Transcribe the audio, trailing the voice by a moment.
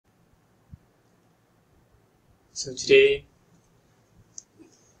So today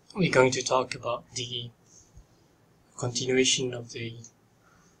we're going to talk about the continuation of the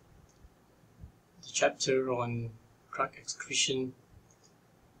chapter on drug excretion,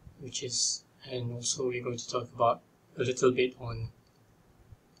 and also we're going to talk about a little bit on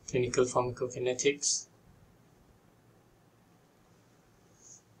clinical pharmacokinetics.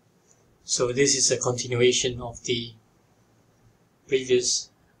 So this is a continuation of the previous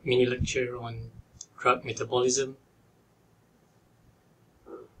mini lecture on drug metabolism,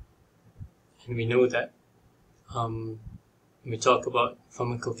 and we know that when we talk about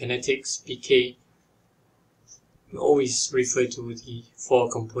pharmacokinetics, PK, we always refer to the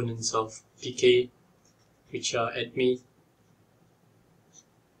four components of PK, which are ADME,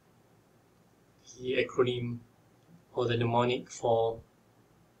 the acronym or the mnemonic for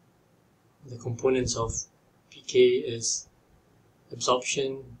the components of PK is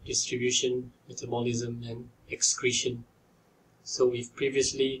absorption, distribution, metabolism, and excretion. So we've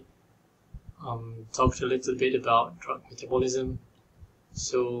previously talked a little bit about drug metabolism,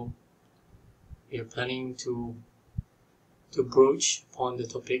 so we are planning to broach upon the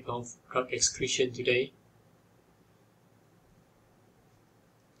topic of drug excretion today.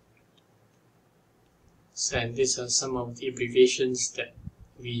 And these are some of the abbreviations that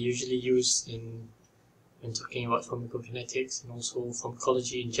we usually use when talking about pharmacokinetics and also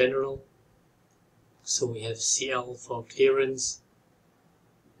pharmacology in general. So we have CL for clearance,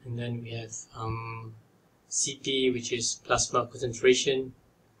 and then we have CP, which is plasma concentration,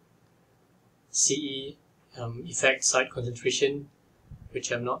 CE, effect site concentration,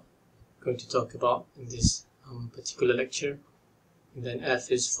 which I'm not going to talk about in this particular lecture. And then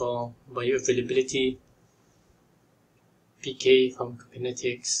F is for bioavailability, PK,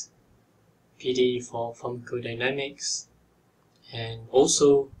 pharmacokinetics, PD for pharmacodynamics, and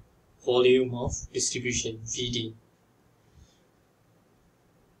also volume of distribution, VD.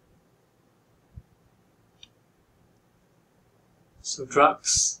 So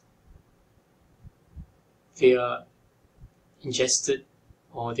drugs, they are ingested,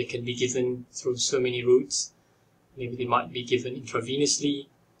 or they can be given through so many routes. Maybe they might be given intravenously,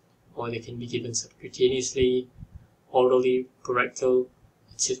 or they can be given subcutaneously, orally, parectal,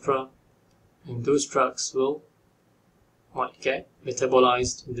 etc. And those drugs might get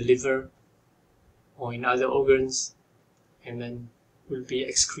metabolized in the liver or in other organs, and then will be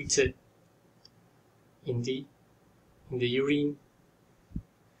excreted in the urine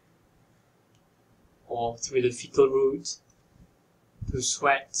or through the fecal route, through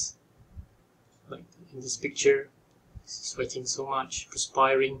sweat, like in this picture, sweating so much,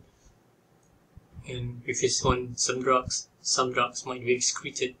 perspiring. And if it's on some drugs might be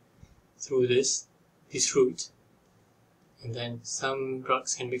excreted through this route. And then some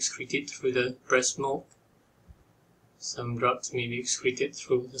drugs can be excreted through the breast milk. Some drugs may be excreted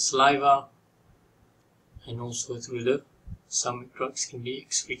through the saliva, and also some drugs can be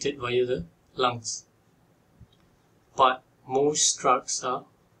excreted via the lungs. But most drugs are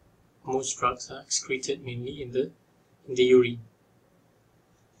excreted mainly in the urine.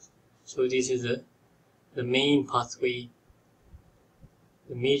 So this is the main pathway,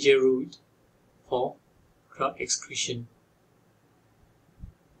 the major route for drug excretion.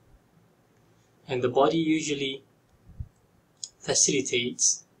 And the body usually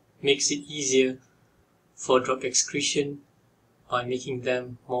makes it easier for drug excretion by making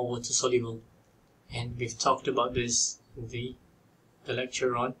them more water soluble. And we've talked about this in the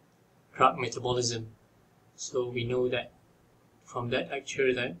lecture on drug metabolism. So we know that from that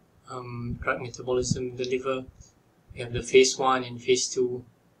lecture that drug metabolism in the liver, we have the phase 1 and phase 2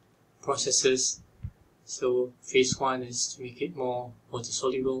 processes. So phase 1 is to make it more water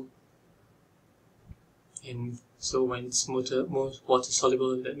soluble, and so when it's more water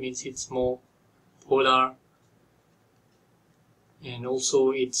soluble, that means it's more polar, and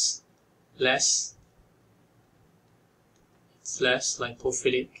also it's less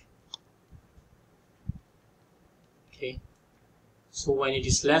lipophilic. Okay, so when it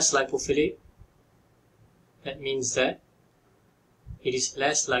is less lipophilic, that means that it is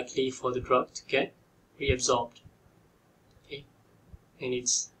less likely for the drug to get reabsorbed. Okay, and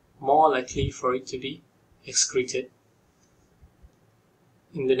it's more likely for it to be excreted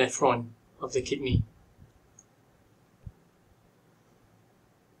in the nephron of the kidney.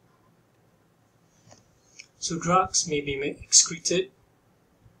 So drugs may be excreted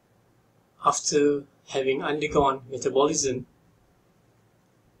after having undergone metabolism,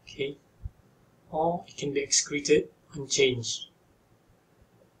 okay, or it can be excreted unchanged.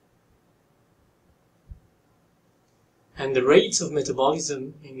 And the rates of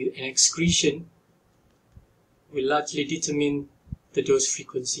metabolism and excretion will largely determine the dose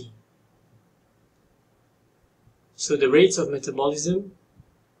frequency. So the rates of metabolism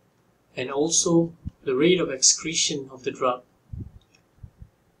and also the rate of excretion of the drug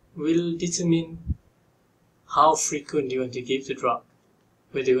will determine how frequent you want to give the drug,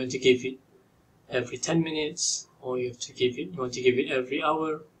 whether you want to give it every 10 minutes or you want to give it every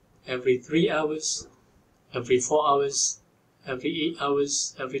hour, every 3 hours, every 4 hours, every 8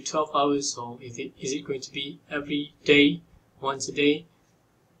 hours, every 12 hours, or is it going to be every day, once a day,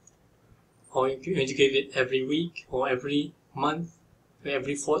 or you're going to give it every week or every month or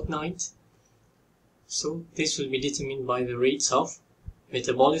every fortnight. So this will be determined by the rates of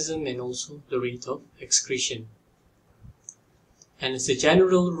metabolism and also the rate of excretion. And as a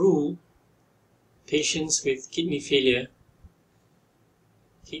general rule, patients with kidney failure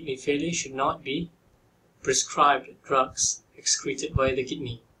should not be prescribed drugs excreted by the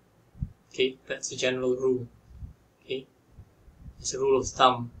kidney. Okay, that's a general rule. Okay, it's a rule of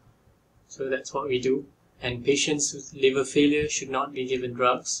thumb. So that's what we do. And patients with liver failure should not be given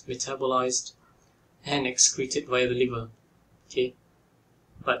drugs metabolized and excreted via the liver. Okay,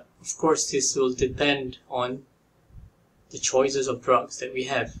 but of course this will depend on the choices of drugs that we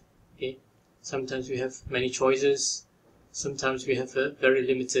have. Okay, sometimes we have many choices, sometimes we have a very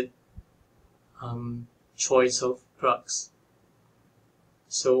limited choice of drugs.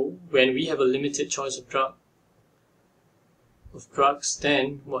 So when we have a limited choice of drugs,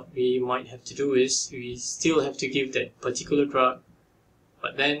 then what we might have to do is we still have to give that particular drug,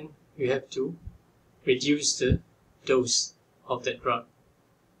 but then we have to reduce the dose of that drug.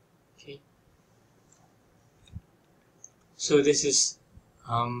 Okay. So this is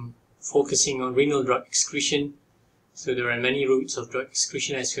focusing on renal drug excretion. So there are many routes of drug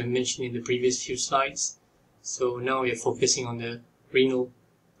excretion as we mentioned in the previous few slides. So now we are focusing on the renal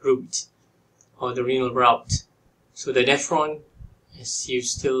route or the renal route. So the nephron, as you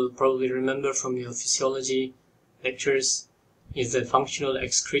still probably remember from your physiology lectures, is the functional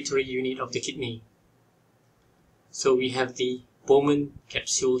excretory unit of the kidney. So we have the Bowman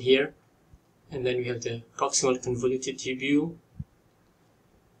capsule here, and then we have the proximal convoluted tubule,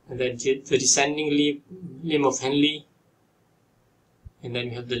 and then the descending limb of Henle, and then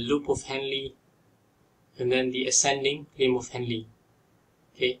we have the loop of Henle, and then the ascending limb of Henle.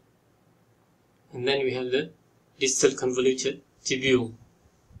 Okay, and then we have the distal convoluted tubule,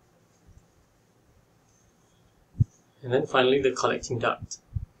 and then finally the collecting duct.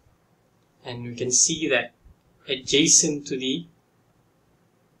 And we can see that adjacent to the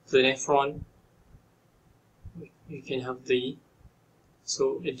nephron, you can have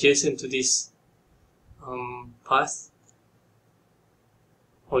so adjacent to this path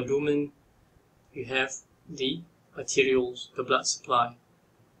or lumen, you have the arterioles, the blood supply.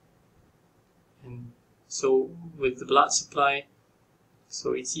 And so with the blood supply,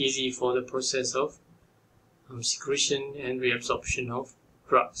 so it's easy for the process of secretion and reabsorption of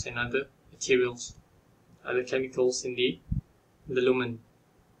drugs and other materials, other chemicals in the lumen.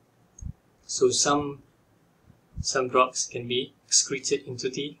 So some drugs can be excreted into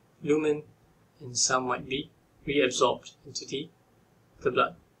the lumen, and some might be reabsorbed into the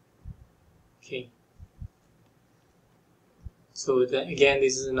blood. Okay. So that, again,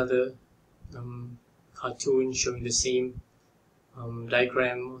 this is another cartoon showing the same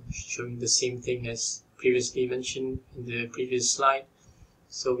diagram, showing the same thing as previously mentioned in the previous slide.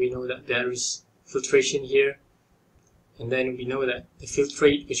 So we know that there is filtration here, and then we know that the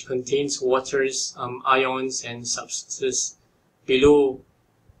filtrate, which contains waters, ions and substances below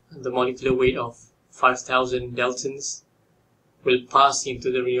the molecular weight of 5,000 daltons, will pass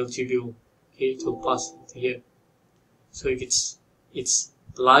into the renal tubule. Okay, it will pass into here. So if it's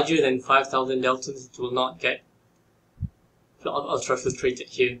larger than 5,000 daltons, it will not get ultrafiltrated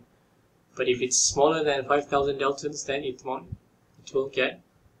here. But if it's smaller than 5,000 daltons, then it will get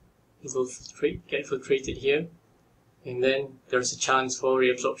filtrated here, and then there's a chance for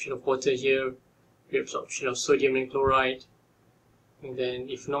reabsorption of water here, reabsorption of sodium and chloride, and then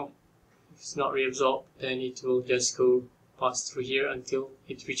if it's not reabsorbed, then it will just go pass through here until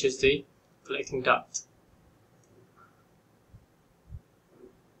it reaches the collecting duct.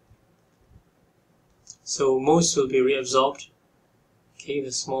 So most will be reabsorbed. Okay,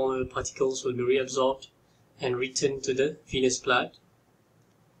 the smaller particles will be reabsorbed and returned to the venous blood,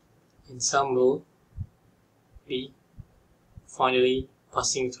 and some will be finally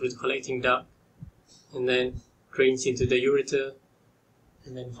passing through the collecting duct and then drains into the ureter,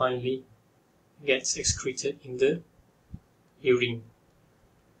 and then finally gets excreted in the urine.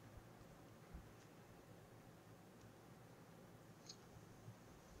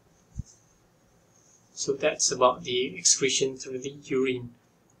 So that's about the excretion through the urine.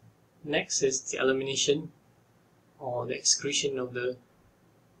 Next is the elimination, or the excretion of the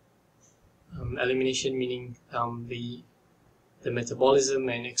elimination, meaning the metabolism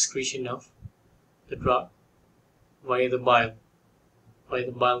and excretion of the drug via the bile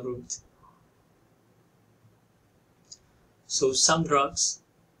route. So some drugs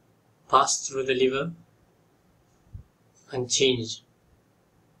pass through the liver unchanged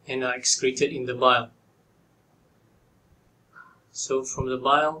and are excreted in the bile. So from the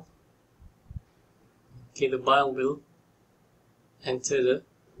bile, the bile will enter the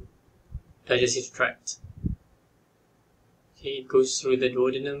digestive tract. It goes through the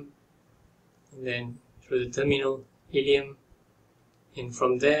duodenum and then through the terminal ileum, and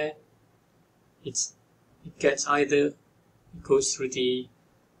from there it goes through the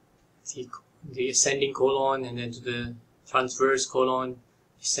ascending colon, and then to the transverse colon,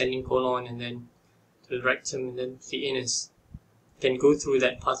 descending colon, and then to the rectum, and then the anus. Can go through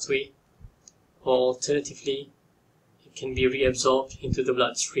that pathway, or alternatively it can be reabsorbed into the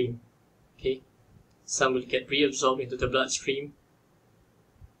bloodstream. Some will get reabsorbed into the bloodstream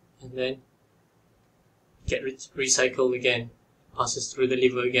and then get recycled again, passes through the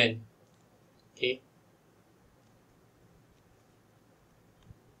liver again.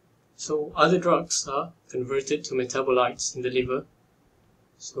 So other drugs are converted to metabolites in the liver.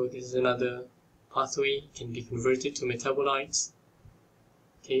 So this is another pathway, can be converted to metabolites,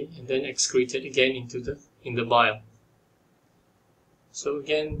 and then excreted again in the bile. So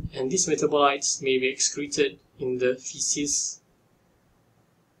again, and these metabolites may be excreted in the feces,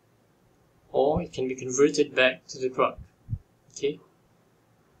 or it can be converted back to the drug. It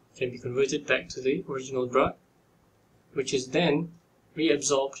can be converted back to the original drug, which is then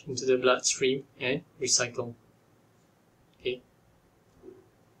reabsorbed into the bloodstream and recycled.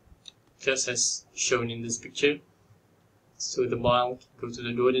 Just as shown in this picture. So the bile can go to the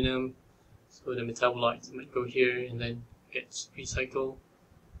duodenum, so the metabolites might go here and then gets recycled,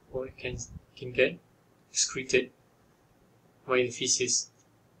 or it can get excreted via the feces.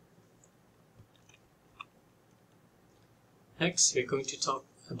 Next, we're going to talk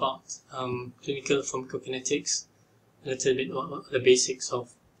about clinical pharmacokinetics, a little bit about the basics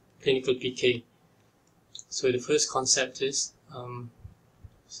of clinical PK. So the first concept is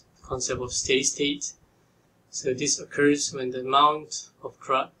concept of steady state. So this occurs when the amount of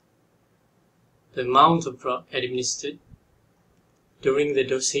drug administered during the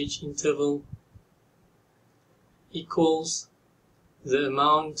dosage interval equals the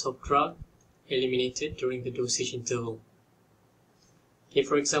amount of drug eliminated during the dosage interval.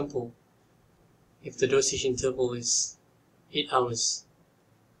 For example, if the dosage interval is 8 hours,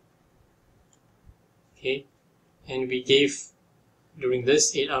 and we gave during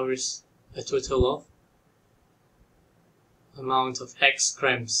this 8 hours a total of amount of X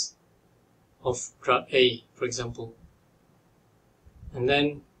grams of drug A, for example, and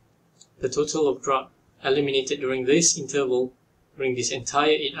then the total of drug eliminated during this interval, during this entire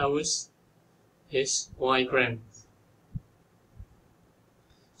 8 hours, is Y grams.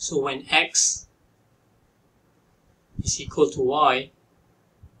 So when X is equal to Y,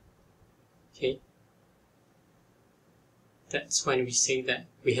 that's when we say that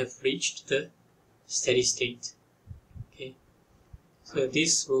we have reached the steady state. So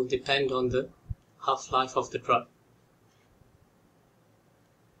this will depend on the half-life of the drug.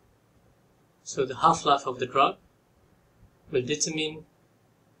 So the half-life of the drug will determine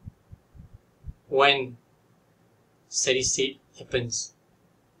when steady state happens.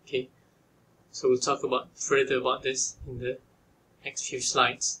 So we'll talk further about this in the next few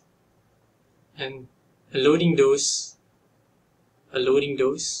slides. And a loading dose,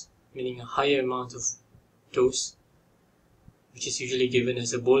 meaning a higher amount of dose, which is usually given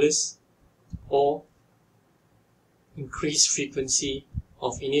as a bolus, or increased frequency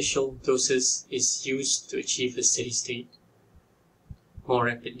of initial doses, is used to achieve a steady state more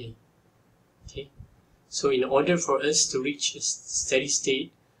rapidly. So in order for us to reach a steady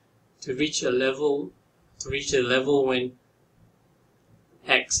state, to reach a level when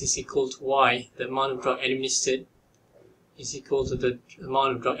X is equal to Y, the amount of drug administered is equal to the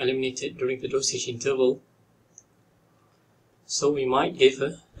amount of drug eliminated during the dosage interval. So we might give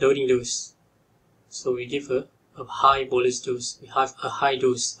a loading dose. So we give a high bolus dose. We have a higher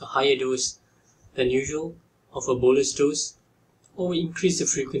dose than usual of a bolus dose, or we increase the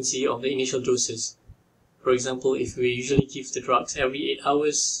frequency of the initial doses. For example, if we usually give the drugs every 8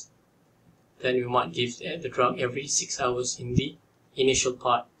 hours, then we might give the drug every 6 hours in the initial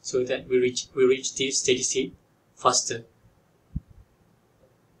part, so that we reach the steady state faster.